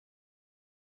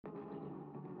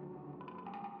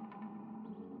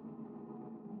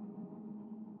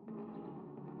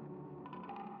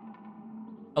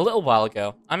A little while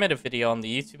ago, I made a video on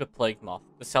the YouTuber Plagued Moth,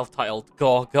 the self-titled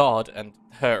Gore God and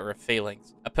Hurter of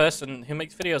Feelings, a person who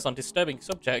makes videos on disturbing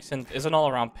subjects and is an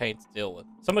all-around pain to deal with.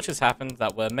 So much has happened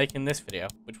that we're making this video,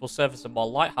 which will serve as a more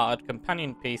light-hearted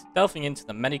companion piece delving into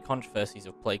the many controversies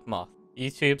of Plagued Moth,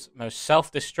 YouTube's most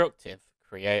self-destructive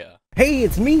creator. Hey,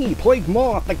 it's me, Plagued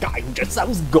Moth, the guy who just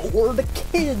sells gore to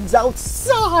kids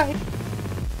outside!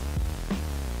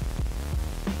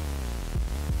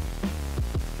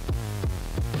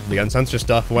 The uncensored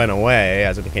stuff went away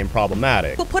as it became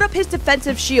problematic. He'll put up his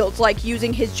defensive shields, like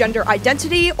using his gender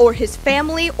identity, or his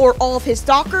family, or all of his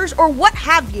stalkers, or what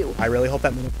have you. I really hope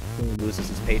that loses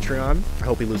his Patreon. I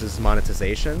hope he loses his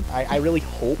monetization. I really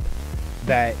hope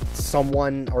that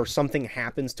someone or something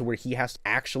happens to where he has to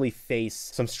actually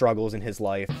face some struggles in his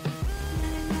life.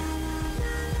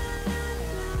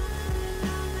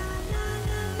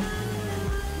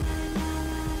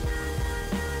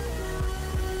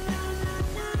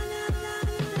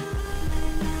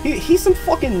 He's some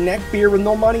fucking neckbeard with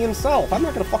no money himself. I'm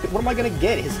not gonna fucking... What am I gonna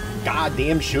get? His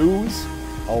goddamn shoes?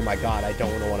 Oh my god, I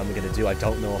don't know what I'm gonna do. I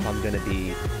don't know if I'm gonna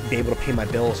be able to pay my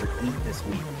bills or eat this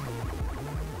week.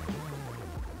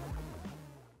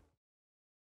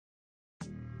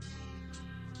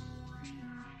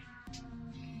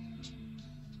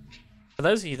 For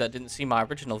those of you that didn't see my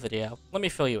original video, let me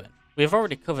fill you in. We have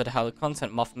already covered how the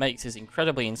content Moth makes is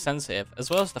incredibly insensitive, as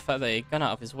well as the fact that he'd gone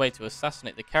out of his way to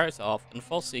assassinate the character of and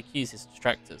falsely accuse his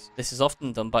detractors. This is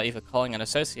often done by either calling and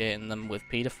associating them with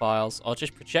pedophiles, or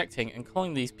just projecting and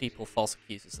calling these people false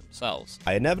accusers themselves.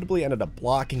 I inevitably ended up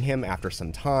blocking him after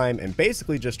some time, and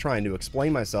basically just trying to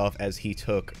explain myself as he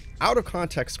took out of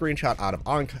context screenshot out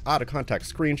of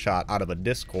context screenshot out of a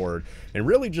Discord, and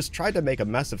really just tried to make a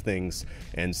mess of things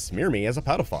and smear me as a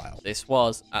pedophile. This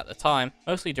was, at the time,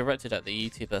 mostly directed at the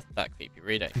YouTuber That Creepy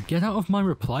Reading. Get out of my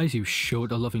replies, you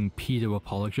shoulder-loving pedo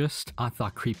apologist at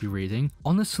That Creepy Reading.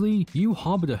 Honestly, you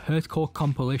harbored a hardcore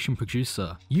compilation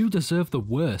producer. You deserve the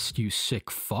worst, you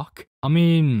sick fuck. I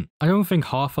mean, I don't think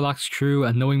half of that's true,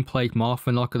 and knowing Plagued Moth,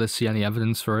 we're not gonna see any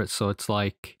evidence for it, so it's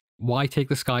like, why take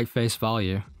this guy at face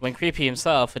value? When Creepy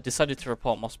himself had decided to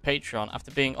report Moth's Patreon after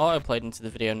being autoplayed into the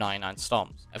video 99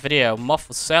 Stomps, a video Moth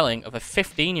was selling of a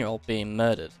 15-year-old being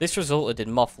murdered. This resulted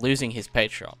in Moth losing his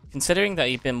Patreon. Considering that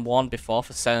he'd been warned before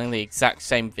for selling the exact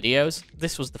same videos,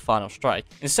 this was the final strike.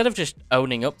 Instead of just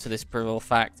owning up to this brutal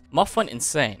fact, Moth went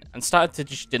insane and started to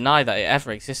just deny that it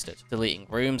ever existed, deleting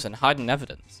rooms and hiding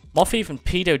evidence. Moth even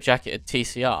pedo-jacketed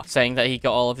TCR, saying that he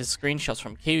got all of his screenshots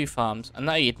from Kiwi Farms and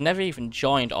that he had never even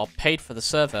joined or paid for the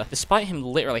server, despite him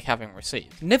literally having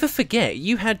received. Never forget,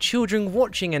 you had children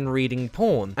watching and reading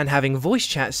porn, and having voice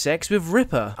chat sex with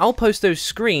Ripper. I'll post those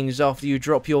screens after you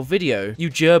drop your video, you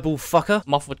gerbil fucker.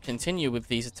 Moth would continue with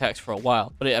these attacks for a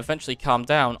while, but it eventually calmed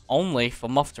down, only for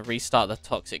Moth to restart the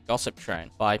toxic gossip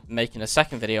train by making a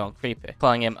second video on Creepy,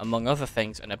 calling him, among other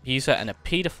things, an abuser and a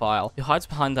pedophile who hides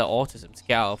behind their autism to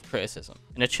get out of criticism.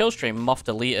 In a chill stream Moth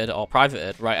deleted or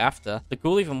privated right after, the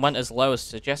ghoul even went as low as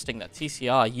suggesting that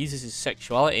TCR uses his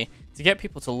sexuality to get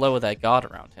people to lower their guard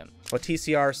around him. Well,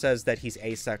 TCR says that he's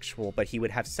asexual, but he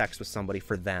would have sex with somebody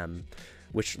for them,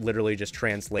 which literally just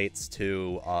translates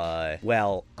to,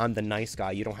 well, I'm the nice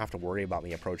guy, you don't have to worry about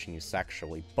me approaching you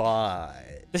sexually, but...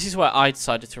 This is where I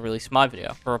decided to release my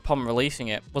video, for upon releasing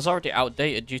it, was already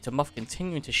outdated due to Moth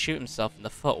continuing to shoot himself in the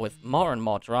foot with more and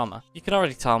more drama. You can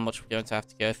already tell how much we're going to have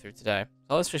to go through today,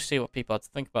 so let's just see what people had to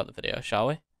think about the video, shall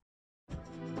we?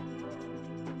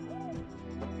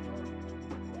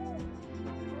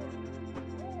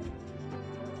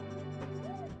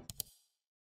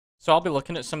 So I'll be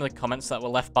looking at some of the comments that were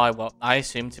left by what I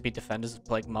assume to be defenders of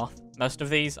Plagued Moth. Most of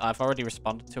these I've already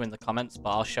responded to in the comments, but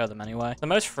I'll show them anyway. The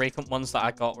most frequent ones that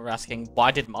I got were asking,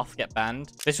 why did Moth get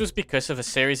banned? This was because of a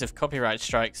series of copyright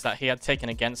strikes that he had taken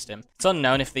against him. It's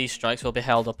unknown if these strikes will be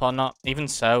held up or not. Even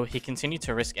so, he continued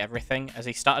to risk everything as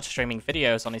he started streaming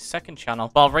videos on his second channel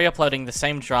while re-uploading the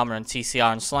same drama and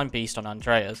TCR and Slime Beast on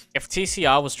Andrea's. If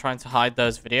TCR was trying to hide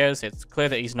those videos, it's clear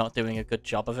that he's not doing a good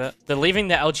job of it. The leaving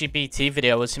the LGBT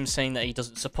video was him saying that he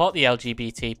doesn't support the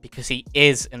LGBT because he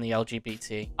is in the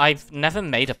LGBT. I've never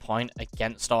made a point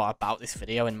against or about this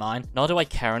video in mine, nor do I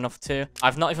care enough to.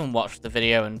 I've not even watched the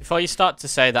video, and before you start to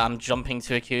say that I'm jumping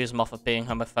to accuse Moth of being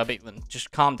homophobic, then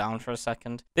just calm down for a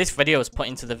second. This video was put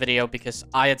into the video because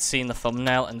I had seen the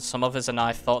thumbnail and some others and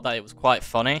I thought that it was quite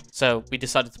funny, so we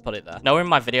decided to put it there. Nowhere in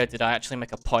my video did I actually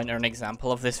make a point or an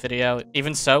example of this video.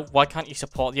 Even so, why can't you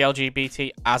support the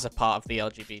LGBT as a part of the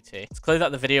LGBT? It's clear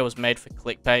that the video was made for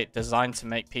clickbait, designed to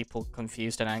make people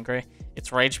confused and angry.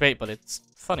 It's rage bait, but it's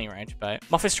funny rage bait.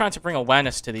 Moth is trying to bring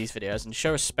awareness to these videos and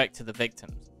show respect to the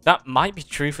victims. That might be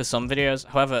true for some videos,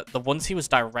 however, the ones he was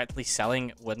directly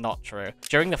selling were not true.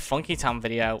 During the Funky Town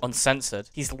video, Uncensored,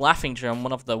 he's laughing during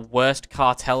one of the worst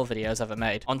cartel videos ever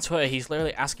made. On Twitter, he's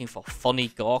literally asking for funny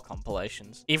gore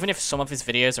compilations. Even if some of his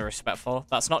videos are respectful,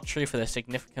 that's not true for the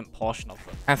significant portion of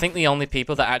them. I think the only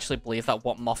people that actually believe that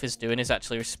what Moth is doing is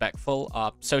actually respectful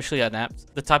are socially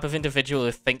inept. The type of individual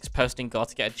who thinks posting gore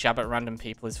to get a jab at random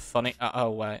people is funny. Oh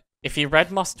wait. If you read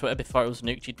Moth's Twitter before it was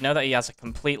nuked, you'd know that he has a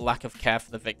complete lack of care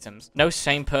for the victims. No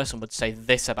sane person would say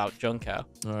this about Junko.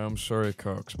 I'm sorry,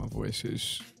 Cox. My voice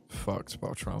is fucked, but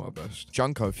I'll try my best.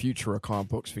 Junko, Futura can't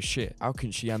box for shit. How can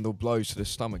she handle blows to the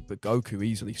stomach that Goku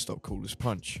easily stopped Caller's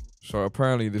punch? So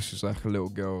apparently this is like a little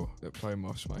girl that Plagued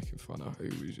Moth's making fun of,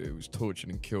 who was tortured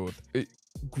and killed.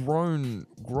 Grown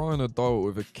adult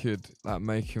with a kid like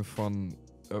making fun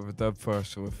of a dead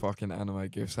person with fucking anime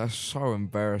gifts. That's so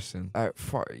embarrassing.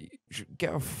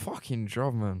 Get a fucking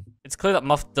job, man. It's clear that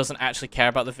Moth doesn't actually care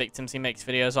about the victims he makes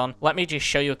videos on. Let me just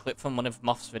show you a clip from one of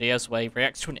Moth's videos where he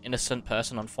reacts to an innocent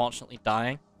person unfortunately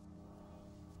dying.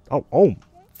 Oh,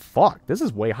 fuck. This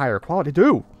is way higher quality,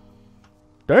 dude.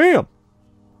 Damn.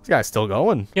 This guy's still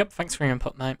going. Yep, thanks for your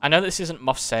input, mate. I know this isn't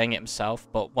Moth saying it himself,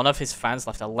 but one of his fans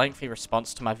left a lengthy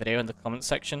response to my video in the comment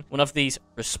section. One of these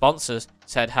responses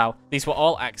said how these were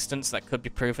all accidents that could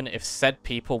be proven if said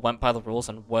people went by the rules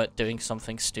and weren't doing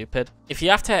something stupid. If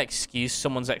you have to excuse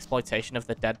someone's exploitation of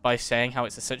the dead by saying how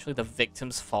it's essentially the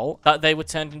victim's fault that they were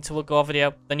turned into a gore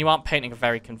video, then you aren't painting a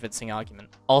very convincing argument.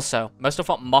 Also, most of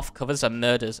what Moth covers are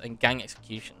murders and gang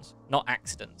executions, not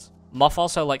accidents. Moth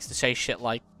also likes to say shit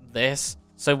like this.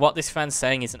 So what this fan's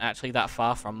saying isn't actually that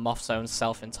far from Moth's own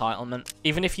self-entitlement.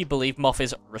 Even if you believe Moth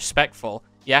is respectful,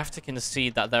 you have to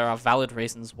concede that there are valid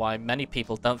reasons why many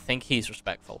people don't think he's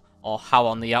respectful, or how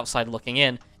on the outside looking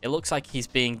in, it looks like he's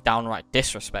being downright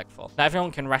disrespectful. Not everyone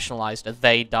can rationalize that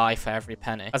they die for every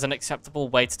penny as an acceptable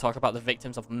way to talk about the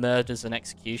victims of murders and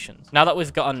executions. Now that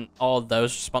we've gotten all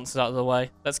those responses out of the way,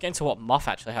 let's get into what Moth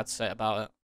actually had to say about it.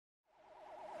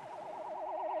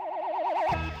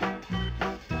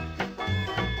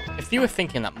 If you were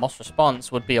thinking that Moth's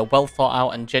response would be a well thought out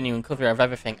and genuine cover of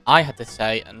everything I had to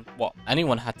say and what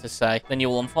anyone had to say, then you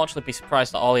will unfortunately be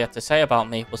surprised that all he had to say about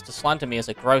me was to slander me as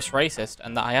a gross racist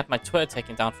and that I had my Twitter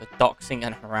taken down for doxing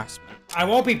and harassment. I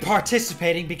won't be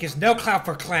participating because no clout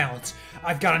for clowns.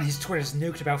 I've gotten his Twitters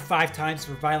nuked about 5 times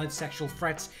for violent sexual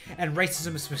threats and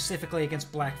racism specifically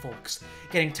against black folks.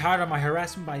 Getting tired of my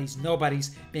harassment by these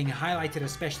nobodies being highlighted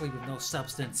especially with no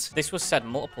substance. This was said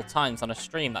multiple times on a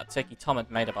stream that Turkey Tom had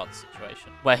made about the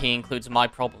situation, where he includes my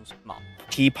problems with Mom.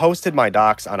 He posted my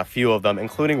docs on a few of them,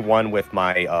 including one with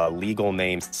my legal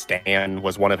name. Stan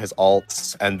was one of his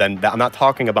alts. And then I'm not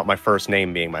talking about my first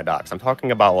name being my docs. I'm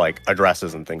talking about like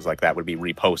addresses and things like that would be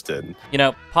reposted. You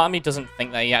know, part of me doesn't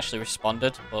think that he actually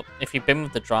responded, but if you've been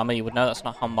with the drama, you would know that's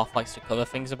not how Moth likes to cover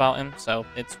things about him, so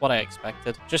it's what I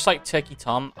expected. Just like Turkey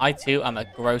Tom, I too am a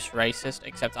gross racist,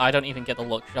 except I don't even get the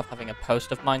luxury of having a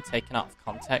post of mine taken out of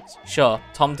context. Sure,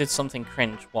 Tom did something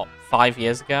cringe, what, 5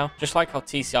 years ago? Just like how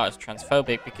TCR is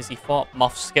transphobic because he thought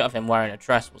Moth's skit of him wearing a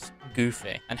dress was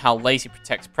goofy, and how Lazy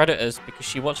protects predators because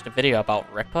she watched a video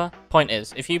about Ripper. Point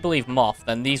is, if you believe Moth,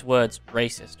 then these words,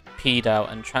 racist, pedo,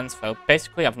 and transphobe,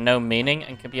 basically have no meaning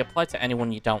and can be applied to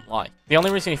anyone you don't like. The only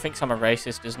reason he thinks I'm a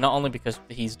racist is not only because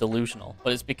he's delusional,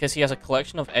 but it's because he has a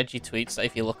collection of edgy tweets that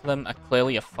if you look at them are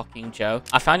clearly a fucking joke.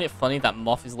 I find it funny that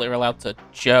Moth is literally allowed to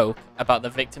joke about the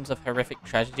victims of horrific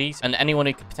tragedies, and anyone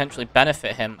who could potentially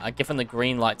benefit him are given the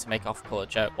green light to make off-color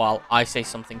joke, while I say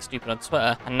something stupid on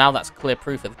Twitter, and now that's clear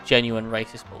proof of genuine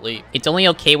racist belief. It's only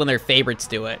okay when their favorites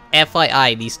do it.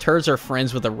 FYI, these turds are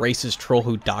friends with a racist troll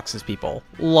who doxes people.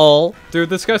 LOL. Dude,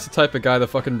 this guy's the type of guy that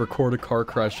fucking record a car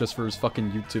crash just for his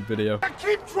fucking YouTube video.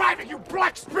 Keep driving, you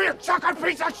black spear chucker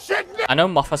piece of shit! I know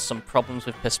Moth has some problems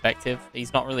with perspective.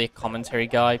 He's not really a commentary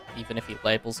guy, even if he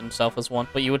labels himself as one.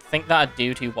 But you would think that a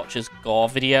dude who watches gore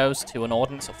videos to an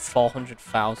audience of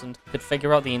 400,000 could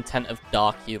figure out the intent of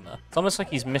dark humor. It's almost like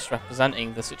he's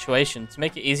misrepresenting the situation to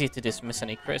make it easier to dismiss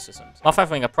any criticisms. Moth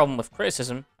having a problem with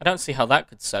criticism, I don't see how that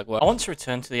could segue. I want to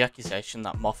return to the accusation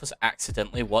that Moth has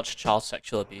accidentally watched child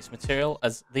sexual abuse material,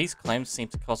 as these claims seem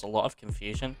to cause a lot of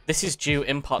confusion. This is due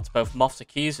in part to both Moth's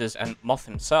accusers and Moth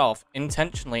himself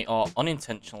intentionally or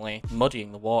unintentionally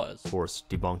muddying the waters. Of course,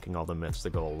 debunking all the myths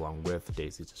that go along with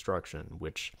Daisy's destruction,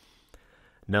 which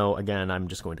No, again, I'm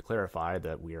just going to clarify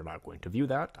that we are not going to view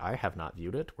that. I have not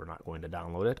viewed it. We're not going to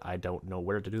download it. I don't know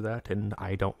where to do that, and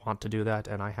I don't want to do that,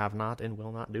 and I have not and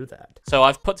will not do that. So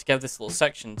I've put together this little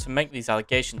section to make these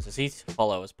allegations as easy to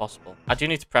follow as possible. I do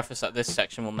need to preface that this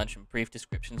section will mention brief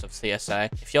descriptions of CSA.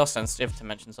 If you're sensitive to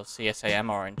mentions of CSAM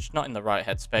or are not in the right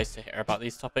headspace to hear about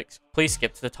these topics, please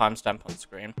skip to the timestamp on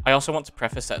screen. I also want to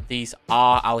preface that these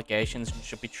are allegations and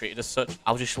should be treated as such.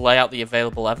 I'll just lay out the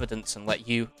available evidence and let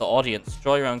you, the audience,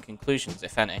 draw your own conclusions,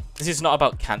 if any. This is not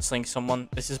about cancelling someone,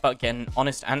 this is about getting an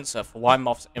honest answer for why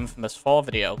Moth's infamous 4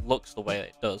 video looks the way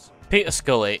it does. Peter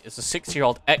Scully is a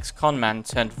 6-year-old ex-con man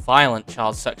turned violent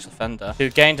child sex offender who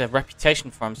gained a reputation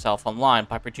for himself online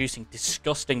by producing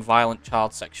disgusting violent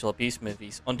child sexual abuse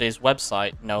movies under his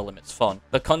website No Limits Fun.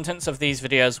 The contents of these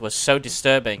videos were so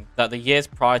disturbing that the years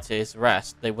prior to his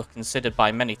arrest they were considered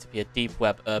by many to be a deep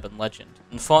web urban legend.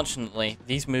 Unfortunately,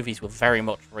 these movies were very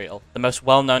much real, the most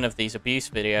well-known of these abuse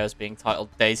videos being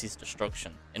titled Daisy's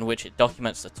Destruction, in which it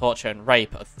documents the torture and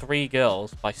rape of 3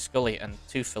 girls by Scully and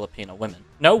 2 Filipino women.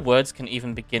 No words can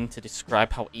even begin to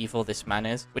describe how evil this man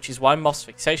is, which is why Moth's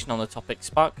fixation on the topic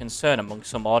sparked concern among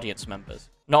some audience members.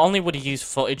 Not only would he use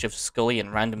footage of Scully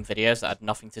in random videos that had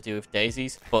nothing to do with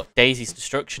Daisy's, but Daisy's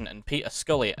Destruction and Peter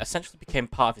Scully essentially became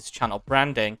part of his channel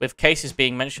branding, with cases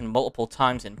being mentioned multiple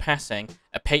times in passing,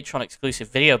 a Patreon exclusive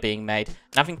video being made,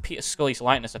 and having Peter Scully's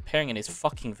likeness appearing in his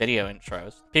fucking video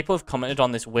intros. People have commented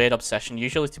on this weird obsession,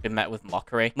 usually to be met with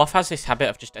mockery. Moth has this habit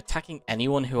of just attacking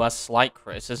anyone who has slight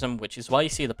criticism, which is why you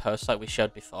see the posts like we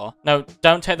showed before. No,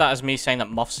 don't take that as me saying that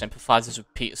Moth sympathizes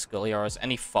with Peter Scully or has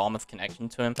any form of connection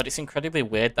to him, but it's incredibly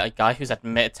weird that a guy who's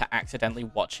admitted to accidentally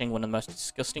watching one of the most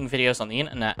disgusting videos on the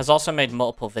internet has also made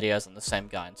multiple videos on the same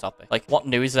guy and topic. Like, what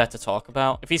new is there to talk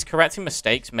about? If he's correcting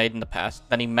mistakes made in the past,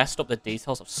 then he messed up the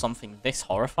details of something this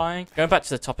horrifying. Going back to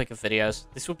the topic of videos,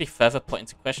 this would be further put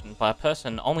into question by a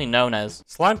person only known as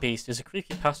Slimebeast, is a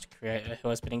creepypasta creator who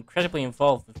has been incredibly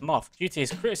involved with Moth due to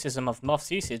his criticism of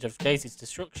Moth's usage of Daisy's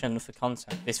Destruction for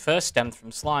content. This first stemmed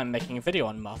from Slime making a video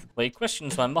on Moth, where he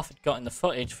questions where Moth had gotten the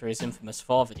footage for his infamous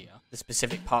 4 video. The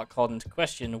specific part called into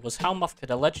question was how Moth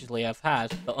could allegedly have had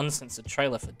the uncensored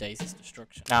trailer for Daisy's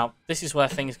Destruction. Now, this is where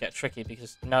things get tricky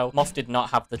because no, Moth did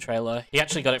not have the trailer. He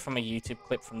actually got it from a YouTube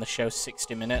clip from the show 60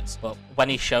 Minutes, but when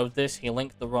he showed this, he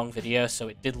linked the wrong video, so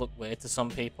it did look weird to some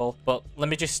people. But let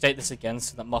me just state this again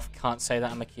so that Moth can't say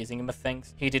that I'm accusing him of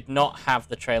things. He did not have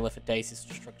the trailer for Daisy's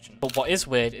Destruction. But what is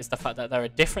weird is the fact that there are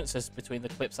differences between the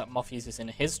clips that Moth uses in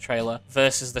his trailer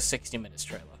versus the 60 Minutes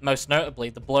trailer. Most notably,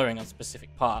 the blurring on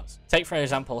specific parts. Take for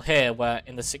example here, where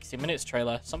in the 60 Minutes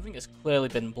trailer, something has clearly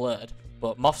been blurred,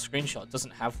 but Moth's screenshot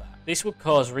doesn't have that. This would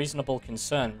cause reasonable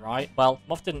concern, right? Well,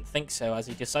 Moth didn't think so, as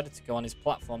he decided to go on his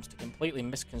platforms to completely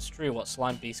misconstrue what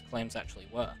Slimebeast's claims actually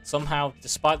were. Somehow,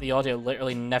 despite the audio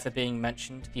literally never being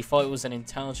mentioned, he thought it was an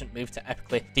intelligent move to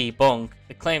epically debunk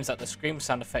the claims that the scream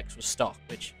sound effects were stock,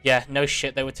 which, yeah, no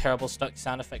shit, they were terrible stock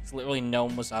sound effects, literally no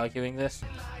one was arguing this.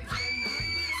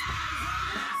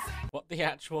 What the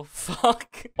actual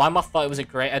fuck? Why Moth thought it was a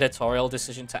great editorial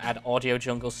decision to add Audio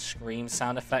Jungle's scream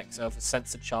sound effects over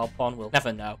censored child porn, we'll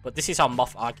never know, but this is how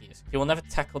Moth argues. He will never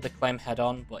tackle the claim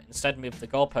head-on, but instead move the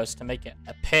goalpost to make it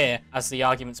appear as the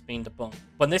argument's being debunked.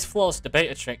 When this flawless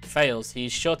debater trick fails, he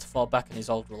is sure to fall back on his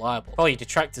old reliable. Call your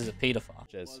detractors a pedophile.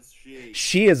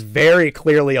 She is very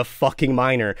clearly a fucking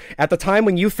minor. At the time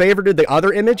when you favorited the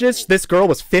other images, this girl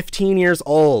was 15 years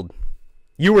old.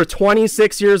 You were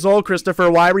 26 years old,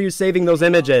 Christopher. Why were you saving those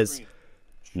images?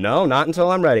 No, not until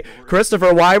I'm ready.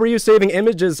 Christopher, why were you saving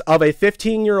images of a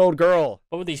 15-year-old girl?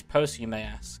 What were these posts, you may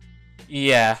ask?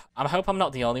 Yeah, I hope I'm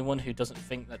not the only one who doesn't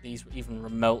think that these even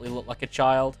remotely look like a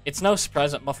child. It's no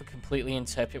surprise that Moth would completely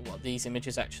interpret what these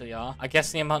images actually are. I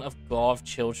guess the amount of gore of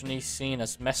children he's seen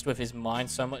has messed with his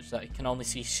mind so much that he can only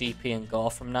see CP and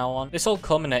gore from now on. This all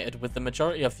culminated with the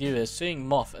majority of viewers seeing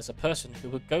Moth as a person who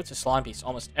would go to Slimebeast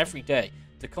almost every day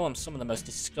to call him some of the most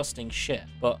disgusting shit.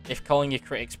 But if calling your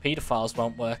critics pedophiles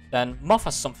won't work, then Moth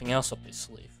has something else up his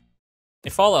sleeve.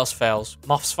 If all else fails,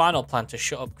 Moth's final plan to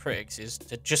shut up critics is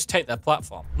to just take their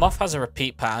platform. Moth has a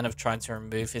repeat pattern of trying to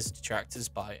remove his detractors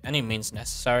by any means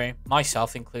necessary,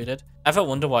 myself included. Ever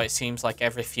wonder why it seems like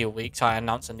every few weeks I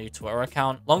announce a new Twitter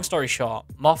account? Long story short,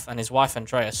 Moth and his wife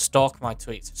Andrea stalk my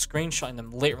tweets, screenshotting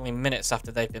them literally minutes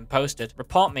after they've been posted,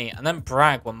 report me, and then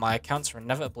brag when my accounts are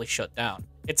inevitably shut down.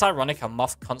 It's ironic how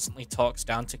Moth constantly talks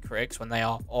down to critics when they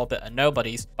are all but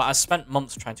nobodies, but has spent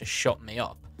months trying to shut me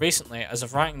up. Recently, as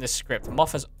of writing this script,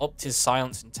 Moth has upped his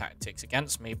silencing tactics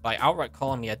against me by outright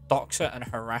calling me a doxer and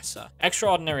harasser.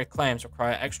 Extraordinary claims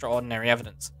require extraordinary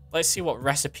evidence. Let's see what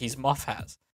recipes Moth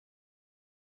has.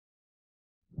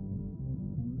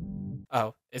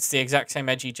 Oh, it's the exact same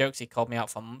edgy jokes he called me out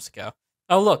for months ago.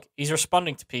 Oh look, he's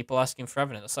responding to people asking for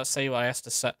evidence. Let's see what he has to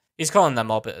say. He's calling them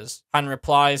orbiters, and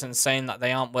replies and saying that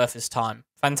they aren't worth his time.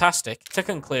 Fantastic. To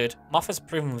conclude, Moth has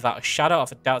proven without a shadow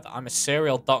of a doubt that I'm a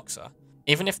serial doxer.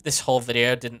 Even if this whole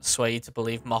video didn't sway you to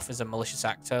believe Moth is a malicious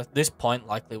actor, this point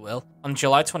likely will. On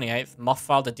July 28th, Moth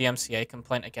filed a DMCA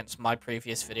complaint against my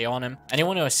previous video on him.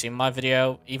 Anyone who has seen my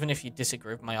video, even if you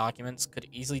disagree with my arguments, could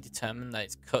easily determine that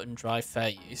it's cut and dry fair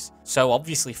use. So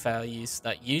obviously fair use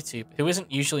that YouTube, who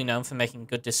isn't usually known for making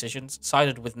good decisions,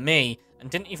 sided with me and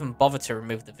didn't even bother to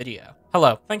remove the video.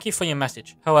 Hello, thank you for your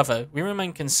message. However, we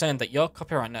remain concerned that your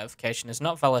copyright notification is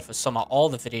not valid for some or all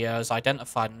the videos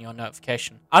identified in your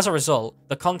notification. As a result,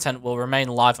 the content will remain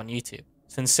live on YouTube.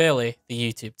 Sincerely, the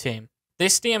YouTube team.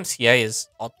 This DMCA is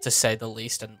odd to say the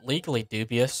least and legally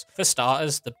dubious. For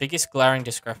starters, the biggest glaring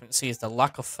discrepancy is the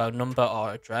lack of phone number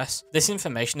or address. This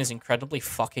information is incredibly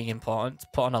fucking important to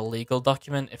put on a legal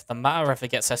document if the matter ever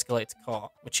gets escalated to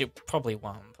court, which it probably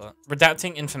won't, but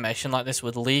redacting information like this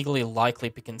would legally likely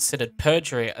be considered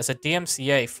perjury, as a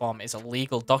DMCA form is a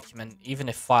legal document even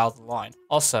if filed online.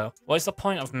 Also, what is the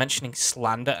point of mentioning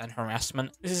slander and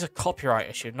harassment? This is a copyright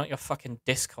issue, not your fucking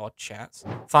Discord chats.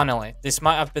 Finally, this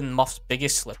might have been Moth's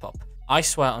biggest slip up. I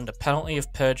swear under penalty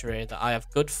of perjury that I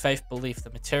have good faith belief the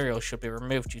material should be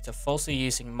removed due to falsely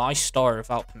using my story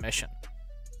without permission.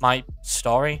 My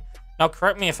story? Now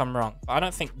correct me if I'm wrong, but I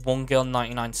don't think One Girl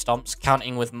 99 Stomps,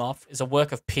 Counting with Moth, is a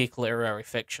work of peak literary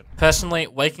fiction. Personally,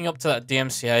 waking up to that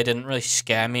DMCA didn't really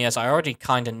scare me, as I already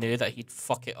kinda knew that he'd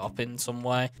fuck it up in some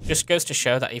way. Just goes to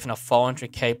show that even a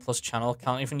 400k plus channel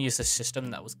can't even use the system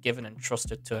that was given and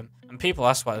trusted to him. And people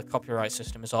ask why the copyright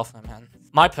system is off them, man.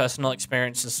 My personal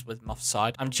experiences with Moth's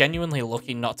side, I'm genuinely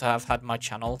lucky not to have had my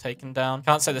channel taken down.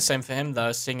 Can't say the same for him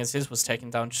though, seeing as his was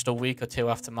taken down just a week or two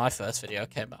after my first video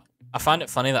came out. I find it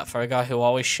funny that for a guy who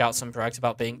always shouts and brags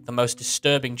about being the most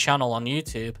disturbing channel on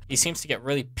YouTube, he seems to get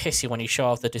really pissy when you show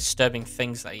off the disturbing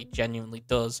things that he genuinely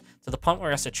does, to the point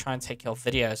where he has to try and take your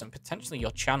videos and potentially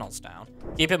your channels down.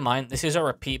 Keep in mind, this is a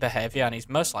repeat behavior and he's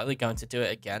most likely going to do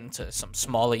it again to some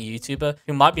smaller YouTuber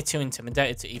who might be too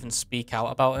intimidated to even speak out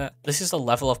about it. This is the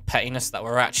level of pettiness that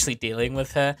we're actually dealing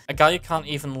with here. A guy who can't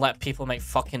even let people make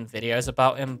fucking videos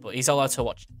about him, but he's allowed to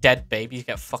watch dead babies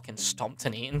get fucking stomped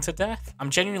and eaten to death. I'm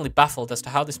genuinely baffled as to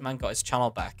how this man got his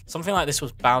channel back. Something like this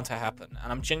was bound to happen,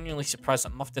 and I'm genuinely surprised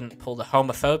that Moth didn't pull the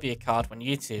homophobia card when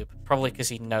YouTube, probably because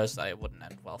he knows that it wouldn't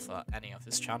end well for any of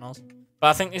his channels. But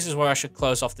I think this is where I should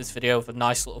close off this video with a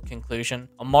nice little conclusion,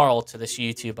 a moral to this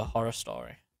YouTuber horror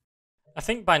story. I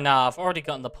think by now I've already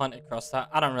gotten the point across that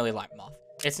I don't really like Moth.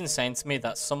 It's insane to me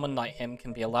that someone like him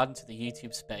can be allowed into the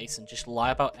YouTube space and just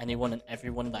lie about anyone and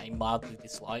everyone that he mildly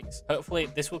dislikes. Hopefully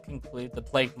this will conclude the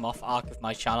Plagued Moth arc of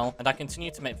my channel, and I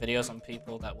continue to make videos on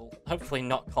people that will hopefully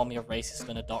not call me a racist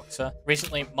and a doxer.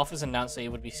 Recently, Moth has announced that he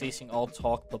would be ceasing all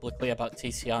talk publicly about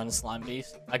TCR and Slime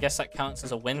Beast. I guess that counts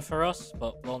as a win for us,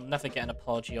 but we'll never get an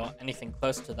apology or anything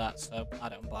close to that, so I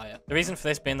don't buy it. The reason for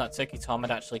this being that Turkey Tom had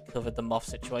actually covered the Moth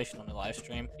situation on a live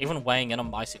stream, even weighing in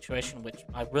on my situation, which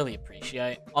I really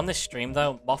appreciate. On this stream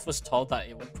though, Moth was told that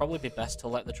it would probably be best to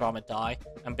let the drama die,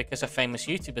 and because a famous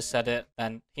YouTuber said it,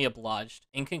 then he obliged.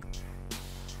 In conclusion,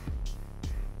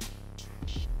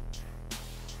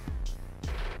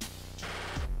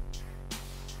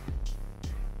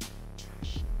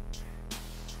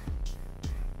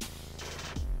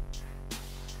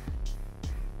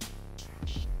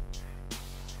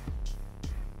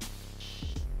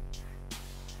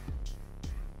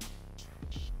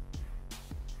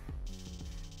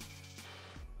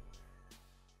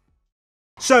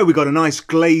 so we got a nice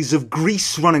glaze of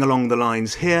grease running along the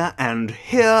lines here and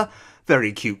here.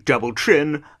 Very cute double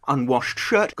chin, unwashed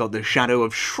shirt, got the shadow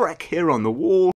of Shrek here on the wall.